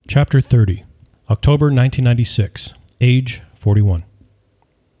Chapter 30, October 1996, age 41.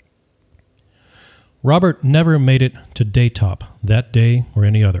 Robert never made it to Daytop that day or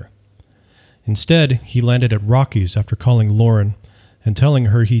any other. Instead, he landed at Rocky's after calling Lauren and telling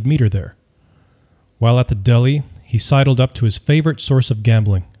her he'd meet her there. While at the deli, he sidled up to his favorite source of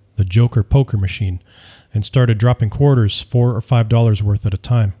gambling, the Joker poker machine, and started dropping quarters, $4 or $5 worth at a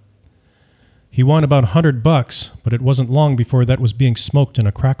time. He won about $100, but it wasn't long before that was being smoked in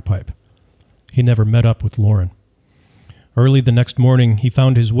a crack pipe. He never met up with Lauren. Early the next morning, he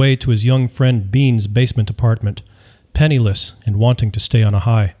found his way to his young friend Bean's basement apartment, penniless and wanting to stay on a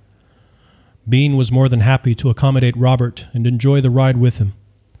high. Bean was more than happy to accommodate Robert and enjoy the ride with him.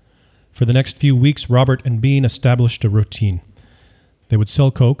 For the next few weeks, Robert and Bean established a routine. They would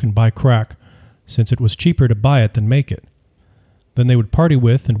sell coke and buy crack, since it was cheaper to buy it than make it. Then they would party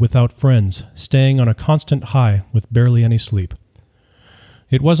with and without friends, staying on a constant high with barely any sleep.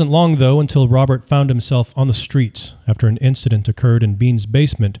 It wasn't long, though, until Robert found himself on the streets after an incident occurred in Bean's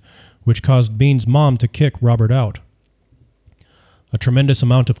basement, which caused Bean's mom to kick Robert out. A tremendous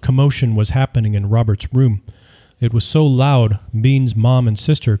amount of commotion was happening in Robert's room. It was so loud, Bean's mom and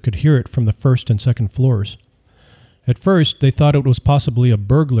sister could hear it from the first and second floors. At first, they thought it was possibly a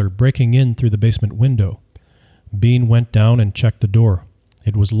burglar breaking in through the basement window. Bean went down and checked the door.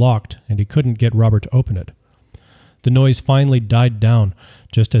 It was locked, and he couldn't get Robert to open it. The noise finally died down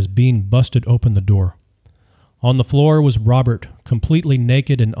just as Bean busted open the door. On the floor was Robert, completely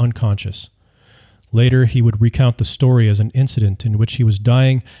naked and unconscious. Later, he would recount the story as an incident in which he was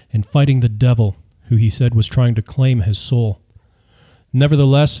dying and fighting the devil, who he said was trying to claim his soul.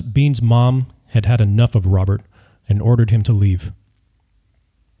 Nevertheless, Bean's mom had had enough of Robert and ordered him to leave.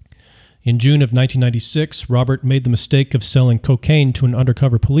 In June of 1996, Robert made the mistake of selling cocaine to an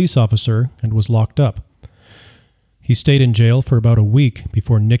undercover police officer and was locked up. He stayed in jail for about a week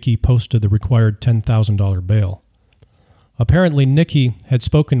before Nikki posted the required $10,000 bail. Apparently, Nikki had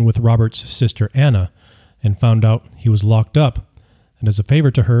spoken with Robert's sister Anna and found out he was locked up, and as a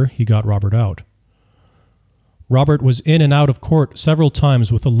favor to her, he got Robert out. Robert was in and out of court several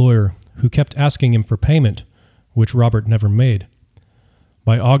times with a lawyer who kept asking him for payment, which Robert never made.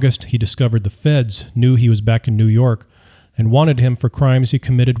 By August, he discovered the feds knew he was back in New York and wanted him for crimes he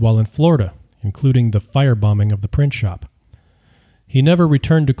committed while in Florida, including the firebombing of the print shop. He never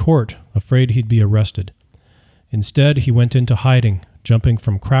returned to court, afraid he'd be arrested. Instead, he went into hiding, jumping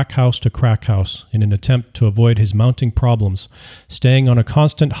from crack house to crack house in an attempt to avoid his mounting problems, staying on a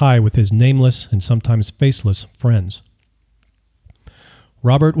constant high with his nameless and sometimes faceless friends.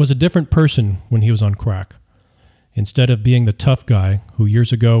 Robert was a different person when he was on crack. Instead of being the tough guy who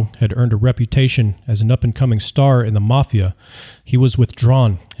years ago had earned a reputation as an up-and-coming star in the mafia, he was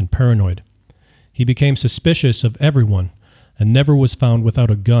withdrawn and paranoid. He became suspicious of everyone and never was found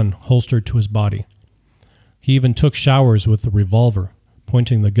without a gun holstered to his body. He even took showers with a revolver,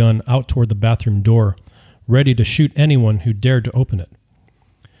 pointing the gun out toward the bathroom door, ready to shoot anyone who dared to open it.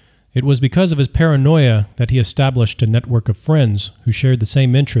 It was because of his paranoia that he established a network of friends who shared the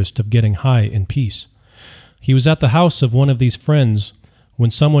same interest of getting high in peace. He was at the house of one of these friends when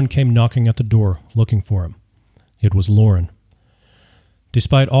someone came knocking at the door looking for him. It was Lauren.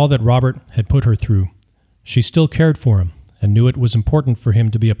 Despite all that Robert had put her through, she still cared for him and knew it was important for him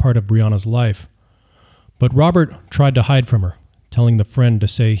to be a part of Brianna's life. But Robert tried to hide from her, telling the friend to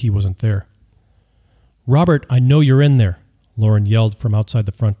say he wasn't there. "Robert, I know you're in there," Lauren yelled from outside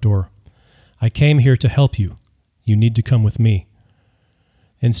the front door. "I came here to help you. You need to come with me."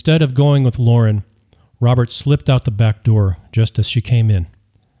 Instead of going with Lauren, Robert slipped out the back door just as she came in.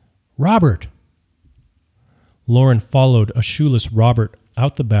 "Robert!" Lauren followed a shoeless Robert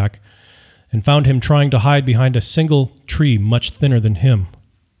out the back and found him trying to hide behind a single tree much thinner than him.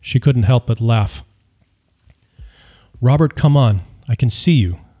 She couldn't help but laugh. "Robert, come on. I can see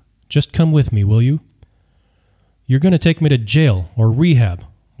you. Just come with me, will you?" "You're going to take me to jail or rehab,"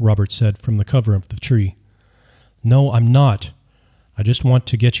 Robert said from the cover of the tree. "No, I'm not. I just want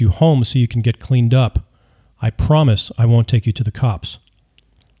to get you home so you can get cleaned up. I promise I won't take you to the cops."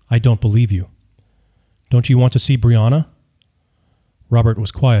 "I don't believe you." "Don't you want to see Brianna?" Robert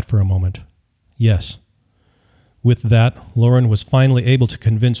was quiet for a moment. "Yes." With that, Lauren was finally able to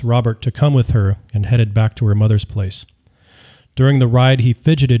convince Robert to come with her and headed back to her mother's place. During the ride, he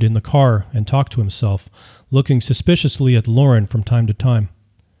fidgeted in the car and talked to himself, looking suspiciously at Lauren from time to time.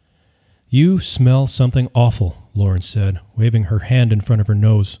 "You smell something awful," Lauren said, waving her hand in front of her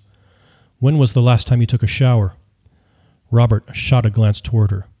nose. "When was the last time you took a shower?" Robert shot a glance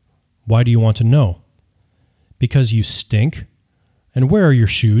toward her. "Why do you want to know?" "Because you stink. And where are your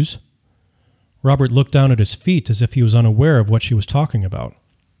shoes?" Robert looked down at his feet as if he was unaware of what she was talking about.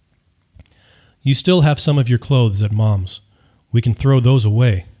 You still have some of your clothes at Mom's. We can throw those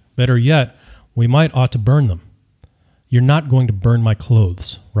away. Better yet, we might ought to burn them. You're not going to burn my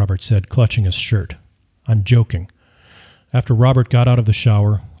clothes, Robert said, clutching his shirt. I'm joking. After Robert got out of the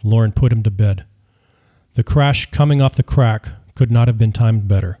shower, Lauren put him to bed. The crash coming off the crack could not have been timed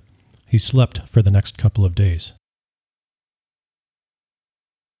better. He slept for the next couple of days.